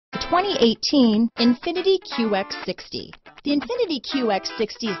2018 INFINITI QX60. The INFINITI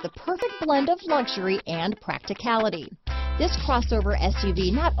QX60 is the perfect blend of luxury and practicality. This crossover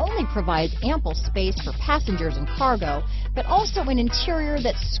SUV not only provides ample space for passengers and cargo, but also an interior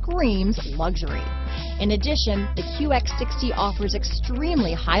that screams luxury. In addition, the QX60 offers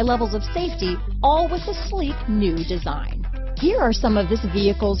extremely high levels of safety, all with a sleek new design. Here are some of this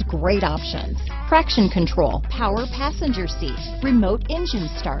vehicle's great options: traction control, power passenger seat, remote engine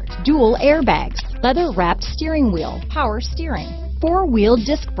start, dual airbags, leather-wrapped steering wheel, power steering, four-wheel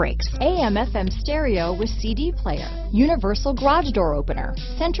disc brakes, AM/FM stereo with CD player, universal garage door opener,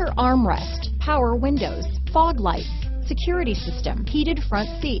 center armrest, power windows, fog lights, security system, heated front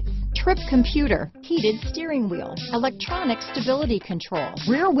seats, trip computer, heated steering wheel, electronic stability control,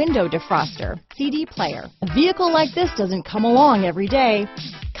 rear window defroster, CD player. A vehicle like this doesn't come along every day.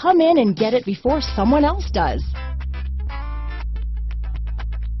 Come in and get it before someone else does.